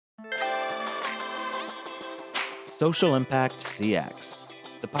Social Impact CX,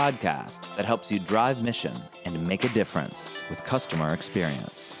 the podcast that helps you drive mission and make a difference with customer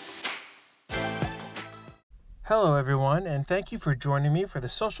experience. Hello, everyone, and thank you for joining me for the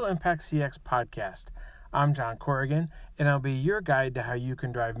Social Impact CX podcast. I'm John Corrigan, and I'll be your guide to how you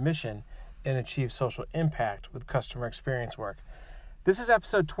can drive mission and achieve social impact with customer experience work. This is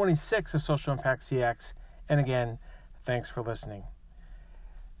episode 26 of Social Impact CX, and again, thanks for listening.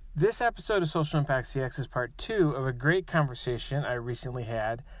 This episode of Social Impact CX is part 2 of a great conversation I recently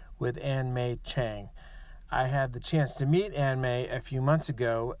had with Ann-May Chang. I had the chance to meet Ann-May a few months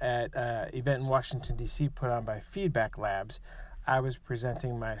ago at an event in Washington, D.C. put on by Feedback Labs. I was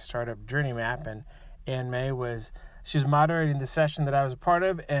presenting my startup journey map, and Ann-May was moderating the session that I was a part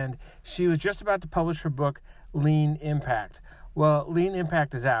of, and she was just about to publish her book, Lean Impact. Well, Lean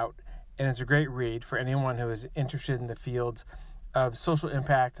Impact is out, and it's a great read for anyone who is interested in the fields of social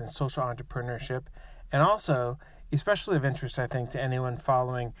impact and social entrepreneurship, and also especially of interest, I think, to anyone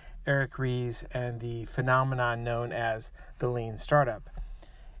following Eric Ries and the phenomenon known as the Lean Startup.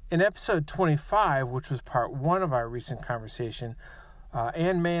 In episode 25, which was part 1 of our recent conversation,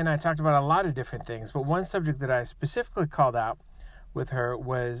 Ann-May and I talked about a lot of different things, but one subject that I specifically called out with her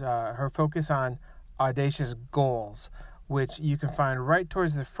was her focus on audacious goals, which you can find right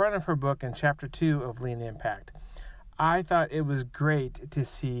towards the front of her book in Chapter 2 of Lean Impact. I thought it was great to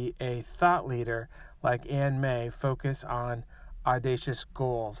see a thought leader like Ann-May focus on audacious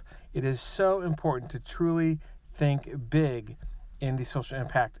goals. It is so important to truly think big in the social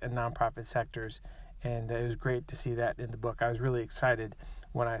impact and nonprofit sectors, and it was great to see that in the book. I was really excited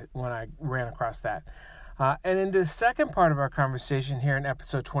when I ran across that. And in the second part of our conversation here in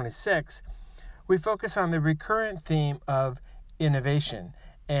episode 26, we focus on the recurrent theme of innovation.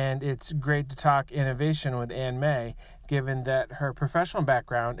 And it's great to talk innovation with Ann-May, given that her professional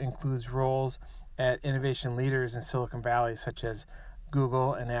background includes roles at innovation leaders in Silicon Valley, such as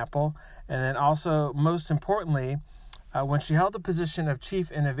Google and Apple. And then also, most importantly, when she held the position of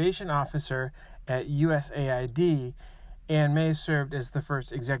Chief Innovation Officer at USAID, Ann-May served as the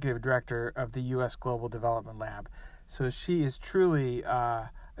first executive director of the U.S. Global Development Lab. So she is truly a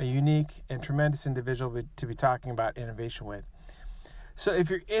unique and tremendous individual to be talking about innovation with. So if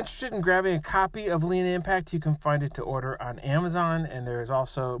you're interested in grabbing a copy of Lean Impact, you can find it to order on Amazon, and there is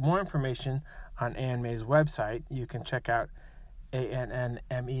also more information on Ann-May's website. You can check out annmei.com,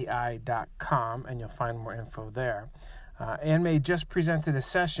 and you'll find more info there. Ann-May just presented a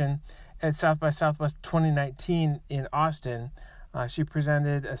session at South by Southwest 2019 in Austin. She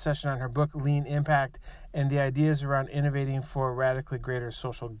presented a session on her book, Lean Impact, and the ideas around innovating for radically greater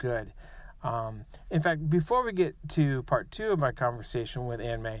social good. In fact, before we get to part 2 of my conversation with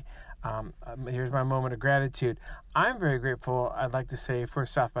Ann-May, here's my moment of gratitude. I'm very grateful, I'd like to say, for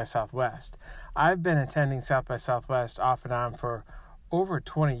South by Southwest. I've been attending South by Southwest off and on for over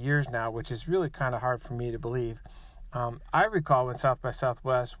 20 years now, which is really kind of hard for me to believe. I recall when South by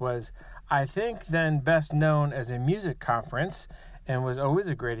Southwest was, I think, then best known as a music conference and was always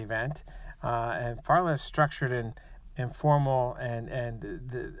a great event and far less structured and informal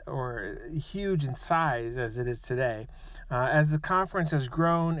or huge in size as it is today. As the conference has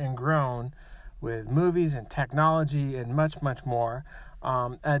grown and grown with movies and technology and much, much more,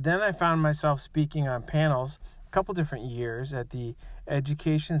 then I found myself speaking on panels a couple different years at the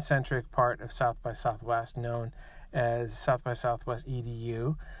education-centric part of South by Southwest, known as South by Southwest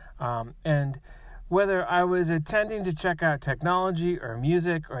EDU. And whether I was attending to check out technology or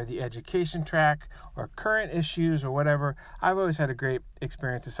music or the education track or current issues or whatever, I've always had a great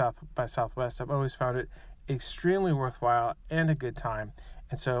experience at South by Southwest. I've always found it extremely worthwhile and a good time.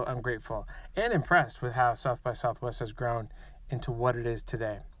 And so I'm grateful and impressed with how South by Southwest has grown into what it is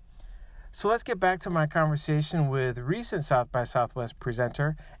today. So let's get back to my conversation with recent South by Southwest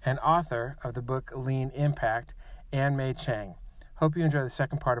presenter and author of the book Lean Impact, Ann-May Chang. Hope you enjoy the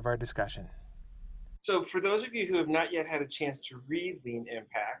second part of our discussion. So for those of you who have not yet had a chance to read Lean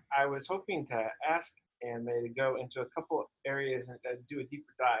Impact, I was hoping to ask Ann-May to go into a couple areas and do a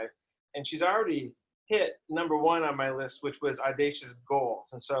deeper dive. And she's already hit number 1 on my list, which was audacious goals.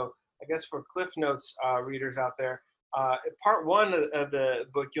 And so I guess for Cliff Notes readers out there, part 1 of the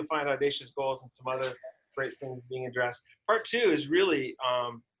book, you'll find audacious goals and some other great things being addressed. Part 2 is really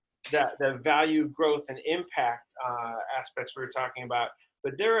the value, growth, and impact aspects we were talking about.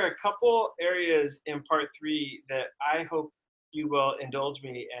 But there are a couple areas in part 3 that I hope you will indulge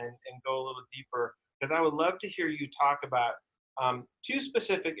me and go a little deeper, because I would love to hear you talk about 2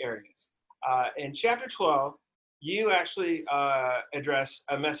 specific areas. In chapter 12, you actually address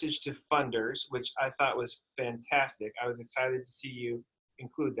a message to funders, which I thought was fantastic. I was excited to see you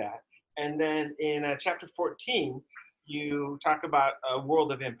include that. And then in chapter 14, you talk about a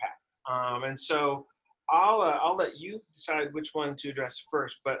world of impact. And so I'll let you decide which one to address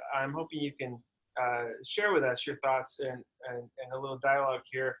first, but I'm hoping you can share with us your thoughts and a little dialogue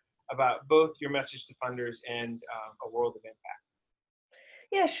here about both your message to funders and a world of impact.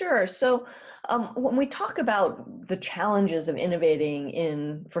 Yeah, sure. So when we talk about the challenges of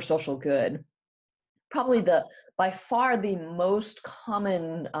innovating for social good, probably by far the most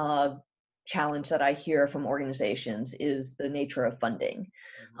common challenge that I hear from organizations is the nature of funding.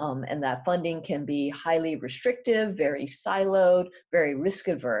 And that funding can be highly restrictive, very siloed, very risk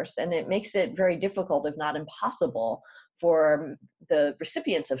averse, and it makes it very difficult, if not impossible, for the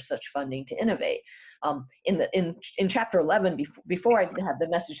recipients of such funding to innovate. In chapter 11, before I have the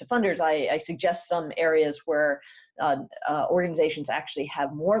message to funders, I suggest some areas where organizations actually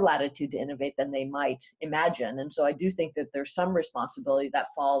have more latitude to innovate than they might imagine. And so I do think that there's some responsibility that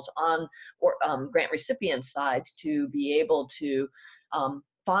falls on grant recipients' sides to be able to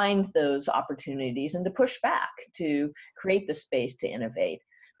find those opportunities and to push back to create the space to innovate.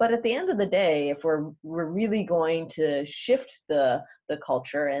 But at the end of the day, if we're really going to shift the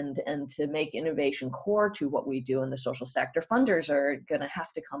culture and to make innovation core to what we do in the social sector, funders are going to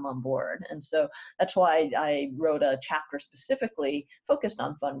have to come on board. And so that's why I wrote a chapter specifically focused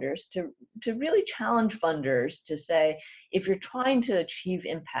on funders to really challenge funders to say, if you're trying to achieve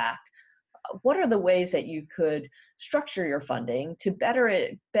impact, what are the ways that you could structure your funding to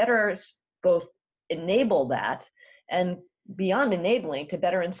better both enable that and beyond enabling to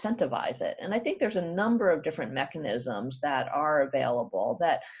better incentivize it? And I think there's a number of different mechanisms that are available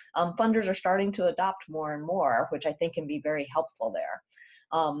that funders are starting to adopt more and more, which I think can be very helpful there.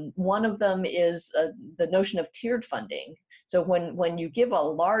 One of them is the notion of tiered funding. So when you give a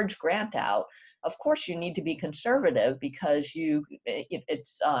large grant out, of course you need to be conservative because you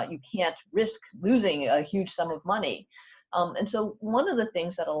can't risk losing a huge sum of money. And so one of the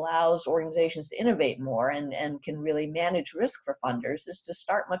things that allows organizations to innovate more and can really manage risk for funders is to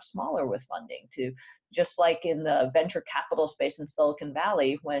start much smaller with funding, just like in the venture capital space in Silicon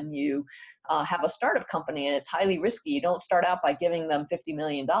Valley, when you have a startup company and it's highly risky, you don't start out by giving them $50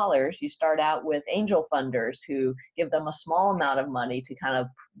 million. You start out with angel funders who give them a small amount of money to kind of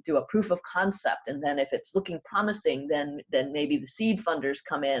do a proof of concept. And then if it's looking promising, then maybe the seed funders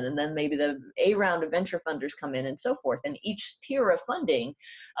come in, and then maybe the A round of venture funders come in, and so forth. And each tier of funding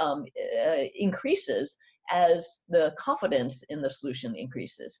increases as the confidence in the solution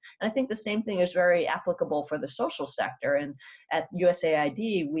increases. And I think the same thing is very applicable for the social sector. And at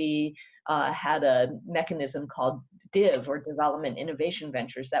USAID, we had a mechanism called DIV, or Development Innovation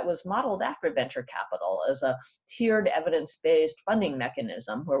Ventures, that was modeled after venture capital as a tiered evidence-based funding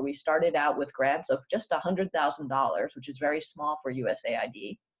mechanism, where we started out with grants of just $100,000, which is very small for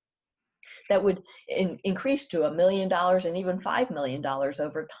USAID. That would increase to $1 million and even $5 million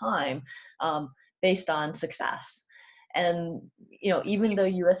over time, based on success. And even though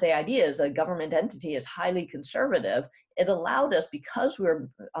USAID as a government entity is highly conservative, it allowed us, because we're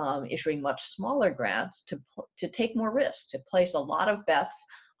issuing much smaller grants, to take more risks, to place a lot of bets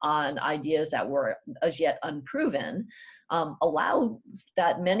on ideas that were as yet unproven, allow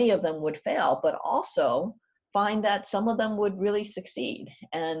that many of them would fail, but also find that some of them would really succeed.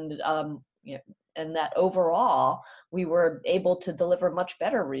 And that overall, we were able to deliver much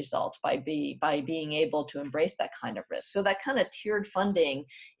better results by being able to embrace that kind of risk. So that kind of tiered funding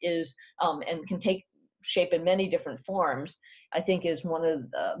is, and can take shape in many different forms, I think is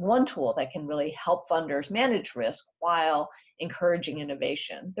one tool that can really help funders manage risk while encouraging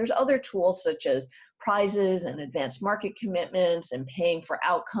innovation. There's other tools such as prizes and advanced market commitments and paying for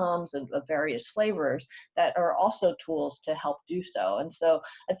outcomes of various flavors that are also tools to help do so. And so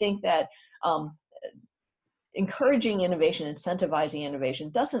I think that encouraging innovation, incentivizing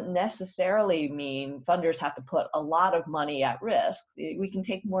innovation doesn't necessarily mean funders have to put a lot of money at risk. We can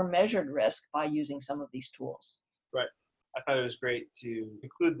take more measured risk by using some of these tools. Right. I thought it was great to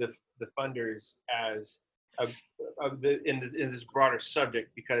include the funders as in this broader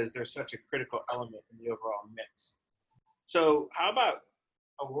subject, because they're such a critical element in the overall mix. So how about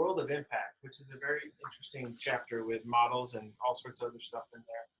a world of impact, which is a very interesting chapter with models and all sorts of other stuff in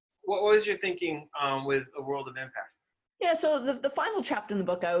there. What was your thinking with a world of impact? Yeah, so the final chapter in the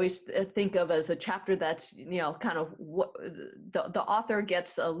book I always think of as a chapter that's, kind of what the author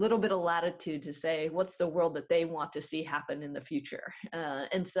gets a little bit of latitude to say what's the world that they want to see happen in the future.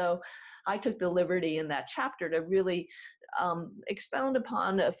 And so I took the liberty in that chapter to really expound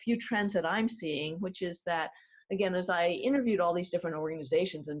upon a few trends that I'm seeing, which is that, again, as I interviewed all these different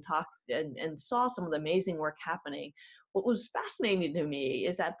organizations and talked and saw some of the amazing work happening, what was fascinating to me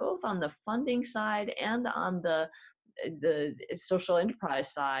is that both on the funding side and on the social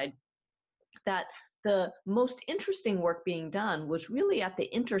enterprise side, that the most interesting work being done was really at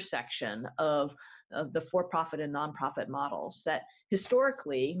the intersection of the for-profit and nonprofit models. That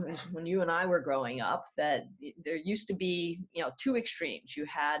historically, when you and I were growing up, that there used to be, two extremes. You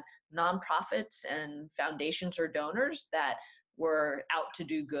had nonprofits and foundations or donors that were out to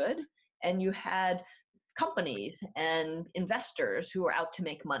do good, and you had companies and investors who were out to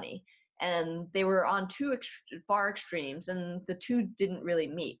make money. And they were on two far extremes, and the two didn't really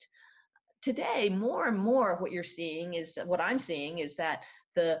meet. Today, more and more what I'm seeing is that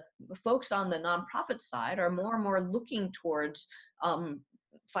the folks on the nonprofit side are more and more looking towards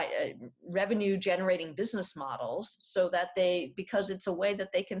revenue generating business models, so that because it's a way that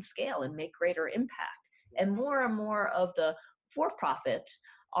they can scale and make greater impact. And more of the for-profits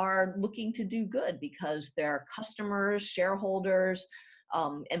are looking to do good because their customers, shareholders,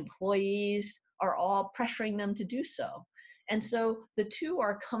 employees are all pressuring them to do so. And so the two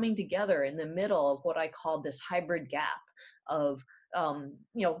are coming together in the middle of what I call this hybrid gap of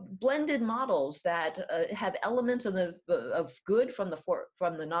blended models that have elements of good from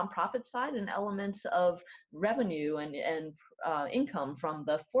the nonprofit side and elements of revenue and income from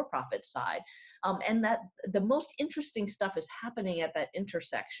the for-profit side. And that the most interesting stuff is happening at that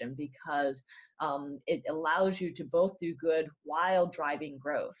intersection because it allows you to both do good while driving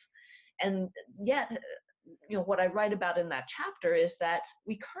growth. And yet, what I write about in that chapter is that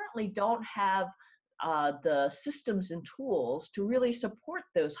we currently don't have the systems and tools to really support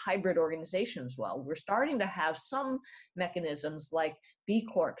those hybrid organizations well. We're starting to have some mechanisms like B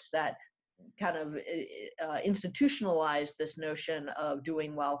Corps that kind of institutionalize this notion of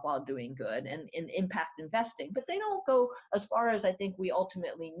doing well while doing good and impact investing, but they don't go as far as I think we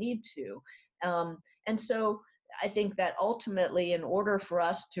ultimately need to. And so I think that ultimately, in order for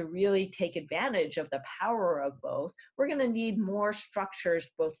us to really take advantage of the power of both, we're going to need more structures,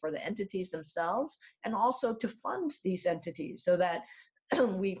 both for the entities themselves and also to fund these entities, so that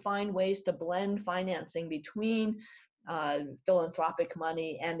we find ways to blend financing between philanthropic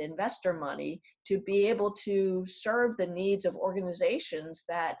money and investor money to be able to serve the needs of organizations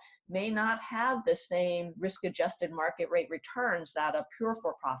that may not have the same risk-adjusted market rate returns that a pure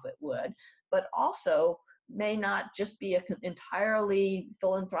for-profit would, but also may not just be an entirely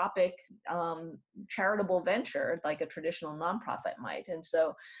philanthropic charitable venture like a traditional nonprofit might. And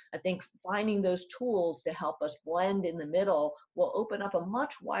so I think finding those tools to help us blend in the middle will open up a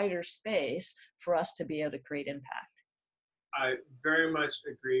much wider space for us to be able to create impact. I very much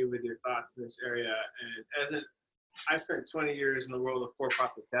agree with your thoughts in this area. And I spent 20 years in the world of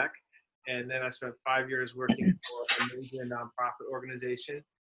for-profit tech, and then I spent 5 years working for a major nonprofit organization.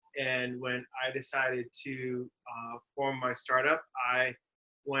 And when I decided to form my startup, I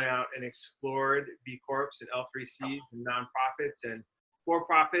went out and explored B Corps and L3Cs and nonprofits and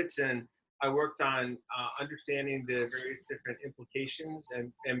for-profits, and I worked on understanding the various different implications.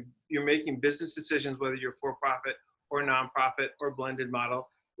 And you're making business decisions, whether you're for-profit or nonprofit or blended model.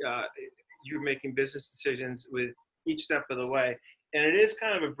 You're making business decisions with each step of the way, and it is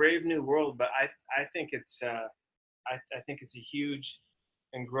kind of a brave new world. But I think it's I think it's a huge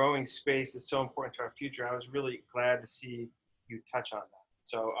and growing space that's so important to our future. I was really glad to see you touch on that.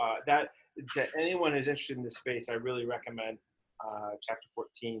 So that anyone who's interested in this space, I really recommend chapter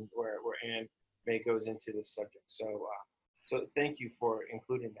 14, where Anne May goes into this subject. So thank you for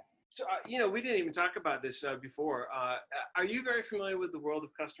including that. So we didn't even talk about this before. Are you very familiar with the world of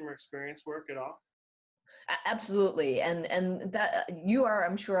customer experience work at all? Absolutely, and that you are,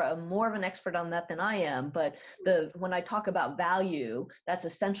 I'm sure, more of an expert on that than I am. But when I talk about value, that's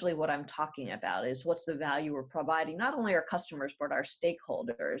essentially what I'm talking about, is what's the value we're providing, not only our customers, but our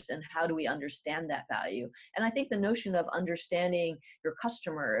stakeholders, and how do we understand that value? And I think the notion of understanding your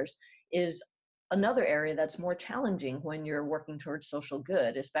customers is another area that's more challenging when you're working towards social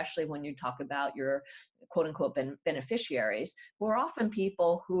good, especially when you talk about your quote unquote beneficiaries, who are often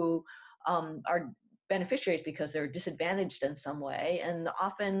people who are beneficiaries because they're disadvantaged in some way, and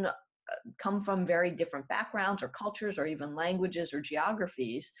often come from very different backgrounds or cultures or even languages or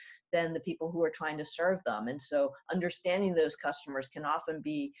geographies than the people who are trying to serve them. And so understanding those customers can often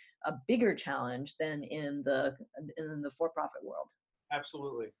be a bigger challenge than in the for-profit world.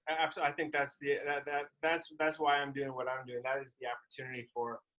 Absolutely. I think that's why I'm doing what I'm doing. That is the opportunity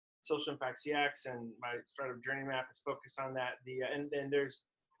for Social Impact CX, and my startup Journey Map is focused on that. And then there's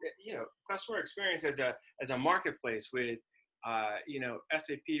customer experience as a marketplace with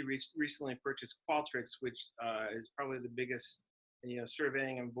SAP recently purchased Qualtrics, which is probably the biggest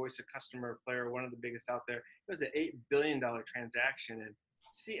surveying and voice of customer player, one of the biggest out there. It was an $8 billion transaction, and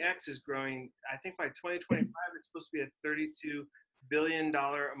CX is growing. I think by 2025, it's supposed to be a $32 billion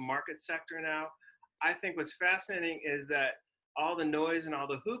market sector now. I think what's fascinating is that all the noise and all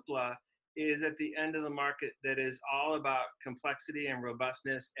the hoopla is at the end of the market that is all about complexity and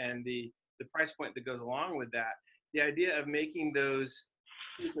robustness and the price point that goes along with that. The idea of making those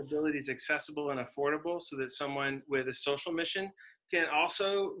capabilities accessible and affordable so that someone with a social mission can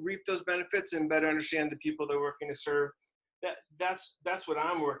also reap those benefits and better understand the people they're working to serve. That's what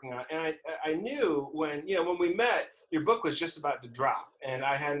I'm working on. And I knew when we met, your book was just about to drop, and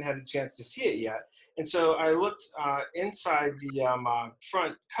I hadn't had a chance to see it yet. And so I looked inside the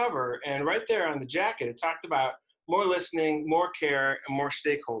front cover, and right there on the jacket, it talked about more listening, more care, and more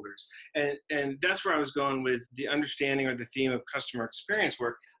stakeholders. And that's where I was going with the understanding or the theme of customer experience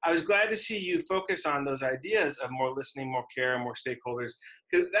work. I was glad to see you focus on those ideas of more listening, more care, and more stakeholders,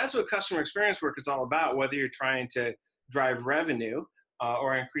 because that's what customer experience work is all about, whether you're trying to drive revenue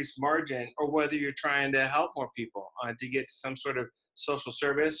or increase margin, or whether you're trying to help more people to get to some sort of social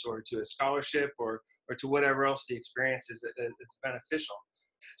service or to a scholarship or to whatever else the experience is that's beneficial.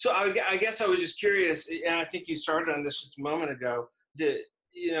 So I guess I was just curious, and I think you started on this just a moment ago,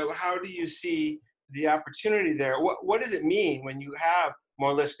 how do you see the opportunity there? What does it mean when you have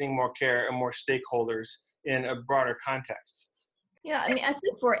more listening, more care, and more stakeholders in a broader context? Yeah, I mean, I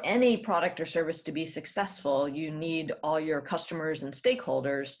think for any product or service to be successful, you need all your customers and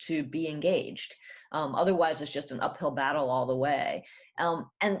stakeholders to be engaged. Otherwise, it's just an uphill battle all the way.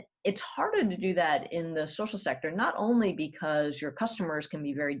 And it's harder to do that in the social sector, not only because your customers can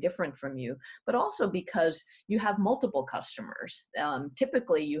be very different from you, but also because you have multiple customers.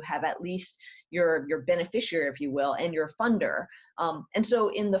 Typically, you have at least your beneficiary, if you will, and your funder. And so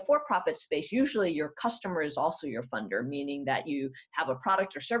in the for-profit space, usually your customer is also your funder, meaning that you have a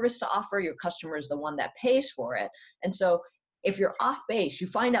product or service to offer, your customer is the one that pays for it. And so if you're off base, you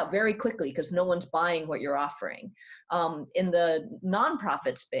find out very quickly because no one's buying what you're offering. In the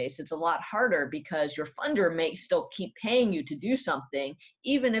nonprofit space, it's a lot harder because your funder may still keep paying you to do something,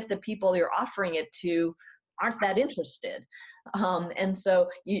 even if the people you're offering it to aren't that interested. And so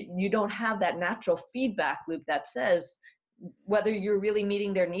you don't have that natural feedback loop that says whether you're really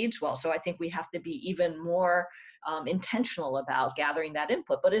meeting their needs well. So I think we have to be even more intentional about gathering that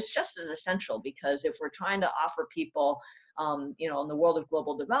input, but it's just as essential, because if we're trying to offer people, in the world of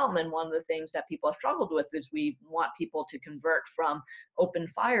global development, one of the things that people have struggled with is we want people to convert from open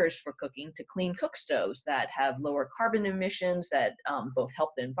fires for cooking to clean cook stoves that have lower carbon emissions, that both help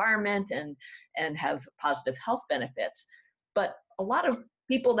the environment and have positive health benefits. But a lot of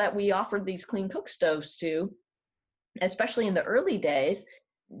people that we offered these clean cook stoves to, especially in the early days,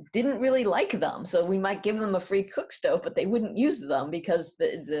 didn't really like them. So we might give them a free cook stove, but they wouldn't use them because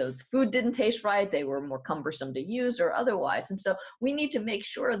the food didn't taste right, they were more cumbersome to use or otherwise. And so we need to make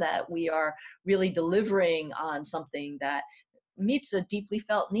sure that we are really delivering on something that meets a deeply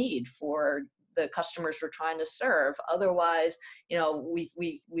felt need for the customers we're trying to serve. Otherwise,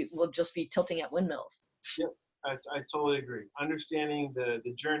 we will just be tilting at windmills. Yep, I totally agree. Understanding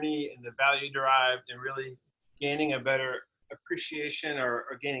the journey and the value derived, and really gaining a better appreciation or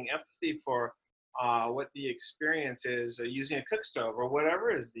gaining empathy for what the experience is using a cook stove or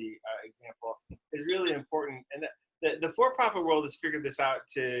whatever is the example is really important. And the for-profit world has figured this out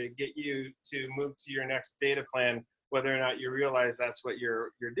to get you to move to your next data plan, whether or not you realize that's what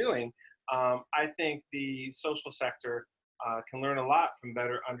you're doing. I think the social sector can learn a lot from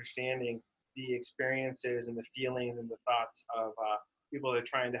better understanding the experiences and the feelings and the thoughts of people that are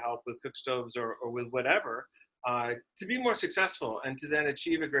trying to help with cook stoves or with whatever, to be more successful and to then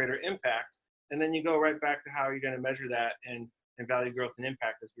achieve a greater impact. And then you go right back to how you're going to measure that and value growth and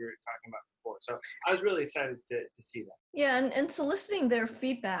impact, as we were talking about before. So I was really excited to see that. Yeah, and soliciting their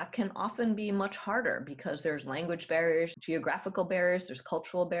feedback can often be much harder because there's language barriers, geographical barriers, there's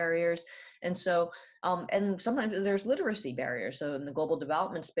cultural barriers. And so, and sometimes there's literacy barriers. So in the global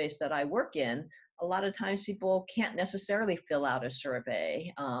development space that I work in, a lot of times people can't necessarily fill out a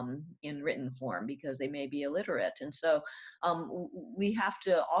survey in written form because they may be illiterate. And so we have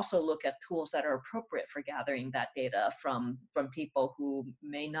to also look at tools that are appropriate for gathering that data from people who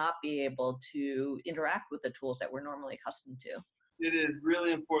may not be able to interact with the tools that we're normally accustomed to. It is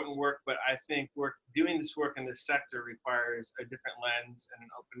really important work, but I think doing this work in this sector requires a different lens and an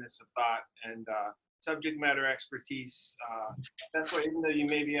openness of thought and subject matter expertise. That's why, even though you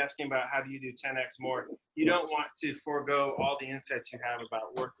may be asking about how do you do 10x more, you don't want to forego all the insights you have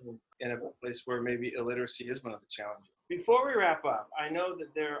about working in a place where maybe illiteracy is one of the challenges. Before we wrap up, I know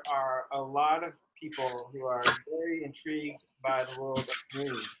that there are a lot of people who are very intrigued by the world of Lean.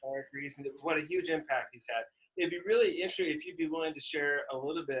 Eric Ries, and what a huge impact he's had. It'd be really interesting if you'd be willing to share a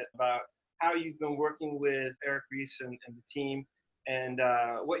little bit about how you've been working with Eric Ries and the team, and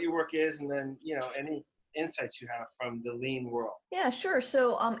what your work is, and then any insights you have from the Lean world. Yeah, sure.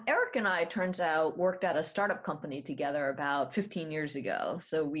 So Eric and I, turns out, worked at a startup company together about 15 years ago.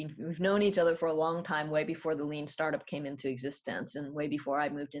 So we've known each other for a long time, way before the Lean startup came into existence and way before I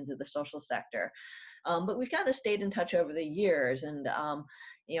moved into the social sector. But we've kind of stayed in touch over the years. And,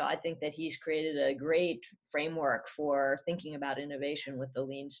 I think that he's created a great framework for thinking about innovation with the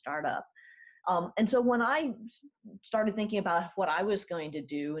Lean startup. And so when I started thinking about what I was going to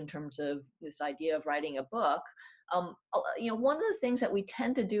do in terms of this idea of writing a book, one of the things that we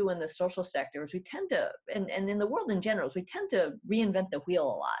tend to do in the social sector is we tend to, and in the world in general, is we tend to reinvent the wheel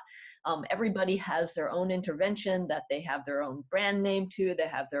a lot. Everybody has their own intervention that they have their own brand name to, they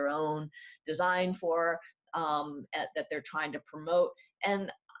have their own design for, that they're trying to promote. And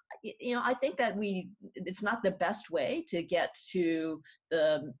I think that it's not the best way to get to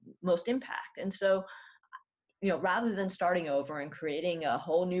the most impact. And so, rather than starting over and creating a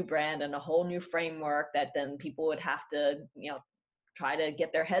whole new brand and a whole new framework that then people would have to, try to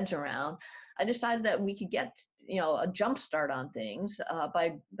get their heads around, I decided that we could get, a jump start on things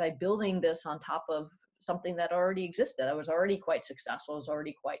by building this on top of something that already existed. I was already quite successful, was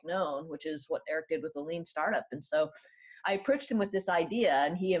already quite known, which is what Eric did with the Lean startup. And so I approached him with this idea,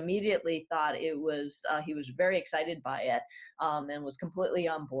 and he immediately thought it was, he was very excited by it, and was completely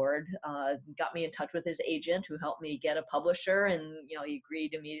on board. Got me in touch with his agent, who helped me get a publisher, and he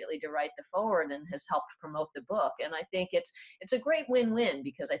agreed immediately to write the foreword and has helped promote the book. And I think it's a great win-win,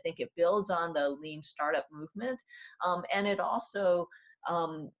 because I think it builds on the Lean startup movement, and it also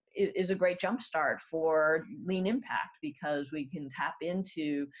is a great jumpstart for Lean Impact, because we can tap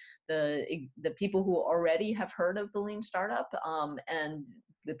into the people who already have heard of the Lean startup, and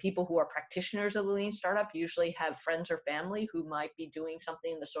the people who are practitioners of the Lean startup usually have friends or family who might be doing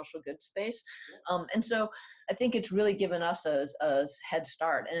something in the social good space. And so I think it's really given us a head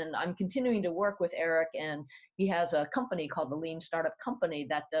start. And I'm continuing to work with Eric, and he has a company called the Lean Startup Company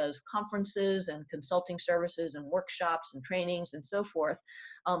that does conferences and consulting services and workshops and trainings and so forth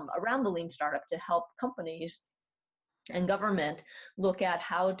around the Lean startup to help companies and government look at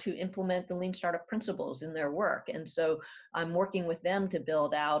how to implement the Lean startup principles in their work. And so I'm working with them to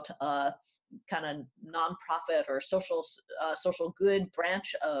build out a kind of nonprofit or social good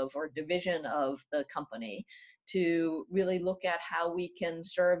branch of, or division of, the company, to really look at how we can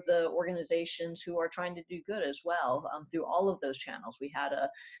serve the organizations who are trying to do good as well, through all of those channels. We had a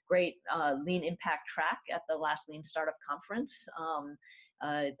great Lean Impact track at the last Lean Startup Conference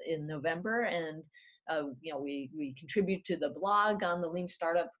in November, and we contribute to the blog on the Lean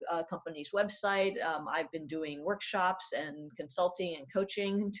Startup Company's website. I've been doing workshops and consulting and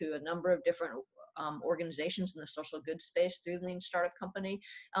coaching to a number of different organizations in the social good space through the Lean Startup Company.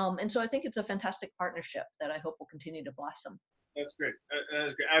 And so I think it's a fantastic partnership that I hope will continue to blossom. That's great.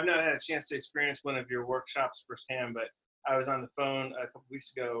 That's great. I've not had a chance to experience one of your workshops firsthand, but I was on the phone a couple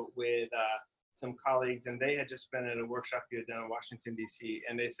weeks ago with some colleagues, and they had just been at a workshop you had done in Washington, D.C.,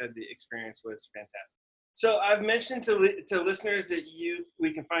 and they said the experience was fantastic. So I've mentioned to listeners that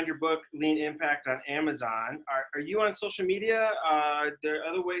we can find your book, Lean Impact, on Amazon. Are you on social media? Are there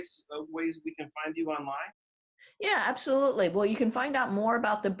other ways we can find you online? Yeah, absolutely. Well, you can find out more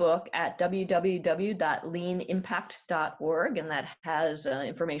about the book at www.leanimpact.org, and that has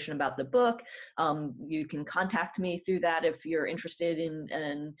information about the book. You can contact me through that if you're interested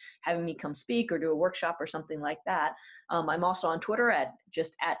in having me come speak or do a workshop or something like that. I'm also on Twitter at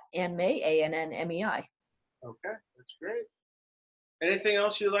Annmei, ANNMEI. Okay, that's great. Anything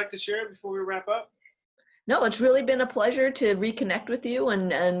else you'd like to share before we wrap up? No, it's really been a pleasure to reconnect with you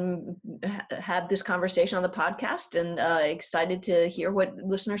and have this conversation on the podcast, and excited to hear what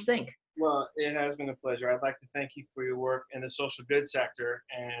listeners think. Well, it has been a pleasure. I'd like to thank you for your work in the social good sector,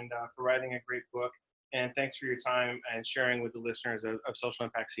 and for writing a great book. And thanks for your time and sharing with the listeners of Social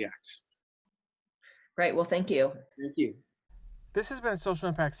Impact CX. Great. Well, thank you. Thank you. This has been Social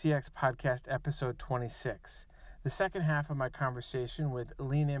Impact CX Podcast Episode 26, the second half of my conversation with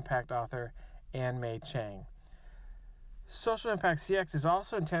Lean Impact author Annmei Chang. Social Impact CX is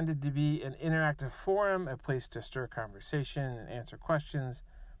also intended to be an interactive forum, a place to stir conversation and answer questions,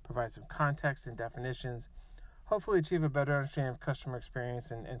 provide some context and definitions, hopefully achieve a better understanding of customer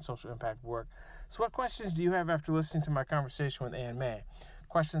experience and social impact work. So what questions do you have after listening to my conversation with Annmei?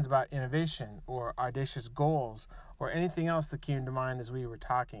 Questions about innovation or audacious goals or anything else that came to mind as we were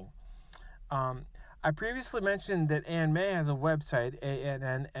talking? I previously mentioned that Ann May has a website,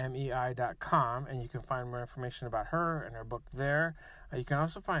 annmei.com, and you can find more information about her and her book there. You can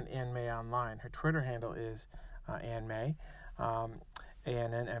also find Ann May online. Her Twitter handle is Ann May,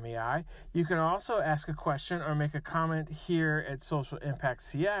 ANNMEI. You can also ask a question or make a comment here at Social Impact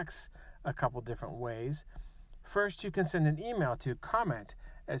CX a couple different ways. First, you can send an email to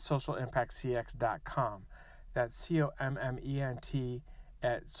comment@socialimpactcx.com. That's COMMENT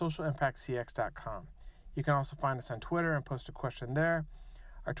at socialimpactcx.com. You can also find us on Twitter and post a question there.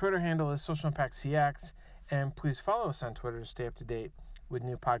 Our Twitter handle is socialimpactcx, and please follow us on Twitter to stay up to date with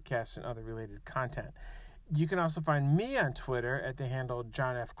new podcasts and other related content. You can also find me on Twitter at the handle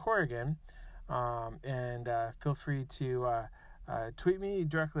John F. Corrigan, and feel free to tweet me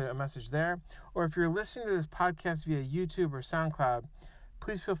directly a message there. Or if you're listening to this podcast via YouTube or SoundCloud,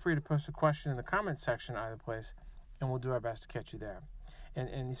 please feel free to post a question in the comments section either place, and we'll do our best to catch you there.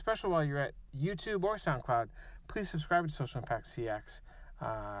 And especially while you're at YouTube or SoundCloud, please subscribe to Social Impact CX.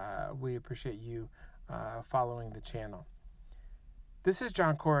 We appreciate you following the channel. This is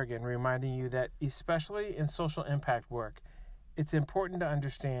John Corrigan reminding you that, especially in social impact work, it's important to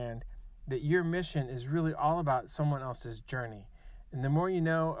understand that your mission is really all about someone else's journey. And the more you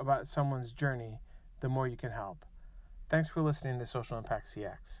know about someone's journey, the more you can help. Thanks for listening to Social Impact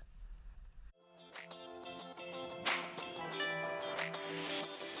CX.